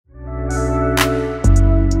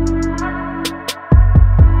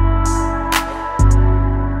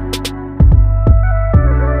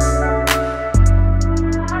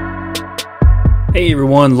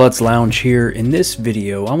everyone, Let's Lounge here. In this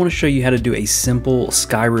video, I want to show you how to do a simple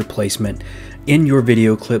sky replacement in your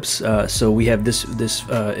video clips. So we have this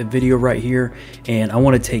video right here, and I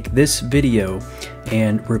want to take this video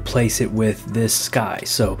and replace it with this sky.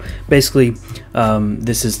 So basically,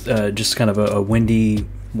 this is just kind of a windy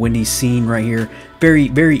scene right here.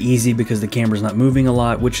 Very easy because the camera's not moving a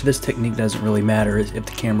lot, which this technique doesn't really matter if the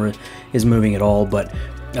camera is moving at all, but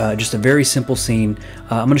just a very simple scene.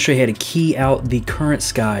 I'm going to show you how to key out the current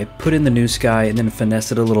sky, put in the new sky, and then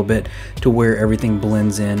finesse it a little bit to where everything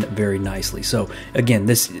blends in very nicely. So again,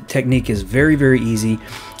 this technique is very easy.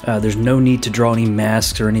 There's no need to draw any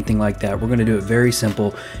masks or anything like that. We're going to do it very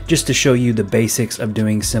simple just to show you the basics of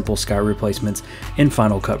doing simple sky replacements in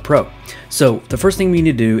Final Cut Pro. So the first thing we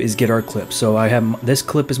need to do is get our clip. So I have this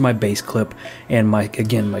clip is my base clip, and my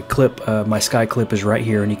sky clip is right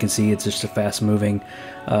here, and you can see it's just a fast moving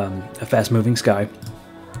sky.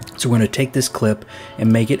 So we're going to take this clip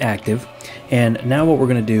and make it active, and now what we're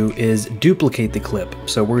going to do is duplicate the clip.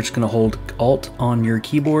 So we're just going to hold Alt on your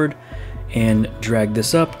keyboard and drag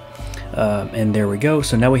this up, and there we go.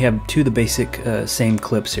 So now we have the basic same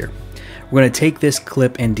clips here. We're going to take this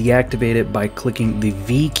clip and deactivate it by clicking the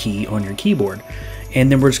V key on your keyboard,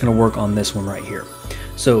 and then we're just going to work on this one right here.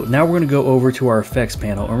 So now we're going to go over to our effects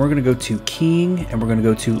panel, and we're going to go to keying, and we're going to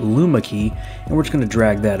go to Luma key, and we're just going to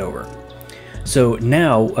drag that over. So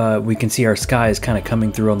now we can see our sky is kind of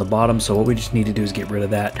coming through on the bottom, so what we just need to do is get rid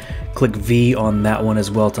of that. Click V on that one as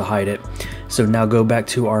well to hide it. So now go back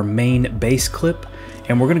to our main base clip,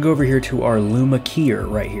 and we're going to go over here to our Luma Keyer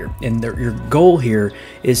right here. And your goal here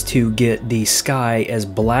is to get the sky as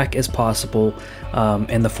black as possible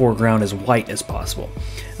and the foreground as white as possible.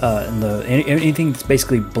 Anything that's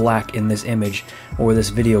basically black in this image or this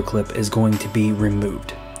video clip is going to be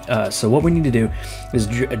removed. So what we need to do is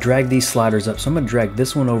drag these sliders up. So I'm going to drag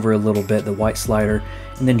this one over a little bit, the white slider,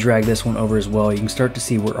 and then drag this one over as well. You can start to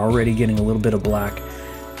see we're already getting a little bit of black.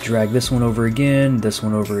 Drag this one over again, this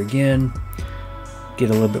one over again. Get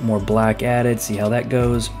a little bit more black added, see how that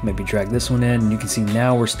goes. Maybe drag this one in, and you can see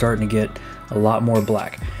now we're starting to get a lot more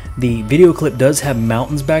black. The video clip does have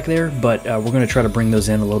mountains back there, but we're going to try to bring those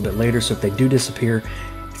in a little bit later, so if they do disappear,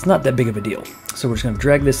 it's not that big of a deal. So we're just going to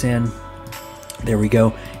drag this in. There we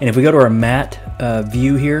go. And if we go to our matte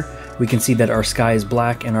view here, we can see that our sky is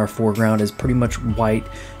black and our foreground is pretty much white,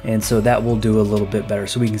 and so that will do a little bit better.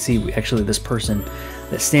 So we can see actually this person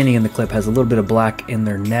that's standing in the clip has a little bit of black in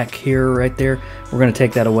their neck here right there. We're going to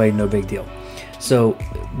take that away, no big deal. So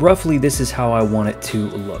roughly this is how I want it to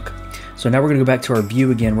look. So now we're going to go back to our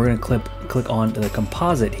view again. We're going to click on the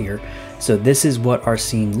composite here. So this is what our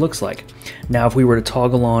scene looks like. Now if we were to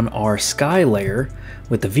toggle on our sky layer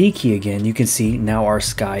with the V key again, you can see now our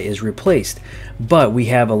sky is replaced. But we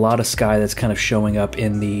have a lot of sky that's kind of showing up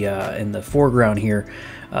in the foreground here,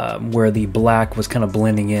 where the black was kind of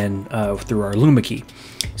blending in through our Luma key.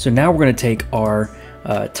 So now we're going to take our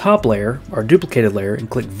top layer, our duplicated layer, and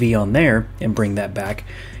click V on there and bring that back.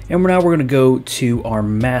 And now we're going to go to our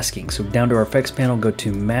masking. So down to our effects panel, go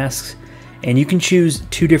to masks. And you can choose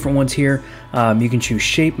two different ones here. You can choose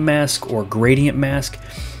shape mask or gradient mask.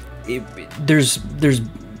 There's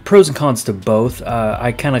pros and cons to both.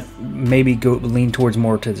 I kind of maybe lean towards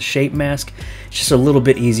more to the shape mask. It's just a little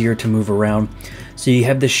bit easier to move around. So you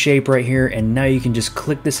have this shape right here, and now you can just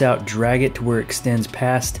click this out, drag it to where it extends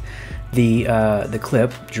past the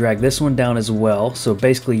clip. Drag this one down as well. So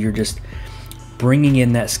basically you're just bringing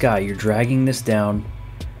in that sky. You're dragging this down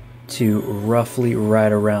to roughly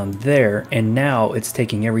right around there, and now it's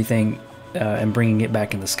taking everything and bringing it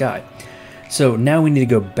back in the sky. So now we need to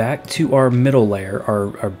go back to our middle layer,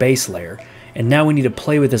 our base layer, and now we need to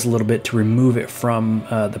play with this a little bit to remove it from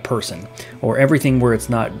the person, or everything where it's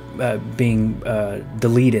not being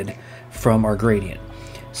deleted from our gradient.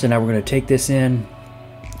 So now we're going to take this in,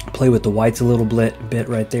 play with the whites a little bit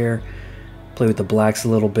right there, play with the blacks a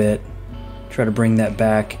little bit, try to bring that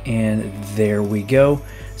back, and there we go.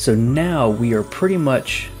 So now we are pretty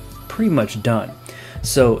much done.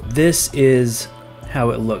 So this is how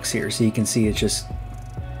it looks here. So you can see it's just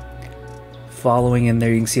following in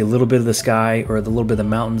there. You can see a little bit of the sky or the little bit of the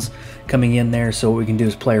mountains coming in there. So what we can do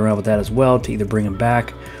is play around with that as well to either bring them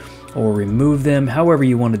back or remove them, however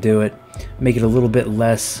you want to do it. Make it a little bit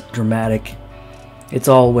less dramatic. It's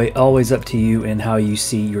always up to you and how you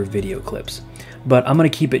see your video clips. But I'm going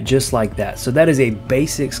to keep it just like that. So that is a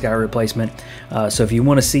basic sky replacement. So if you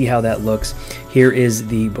want to see how that looks, here is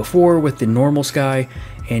the before with the normal sky,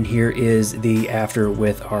 and here is the after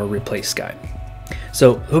with our replaced sky.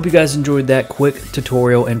 So hope you guys enjoyed that quick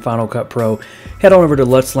tutorial in Final Cut Pro. Head on over to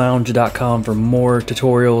lutzlounge.com for more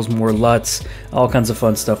tutorials, more LUTs, all kinds of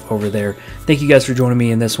fun stuff over there. Thank you guys for joining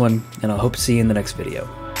me in this one, and I hope to see you in the next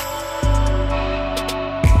video.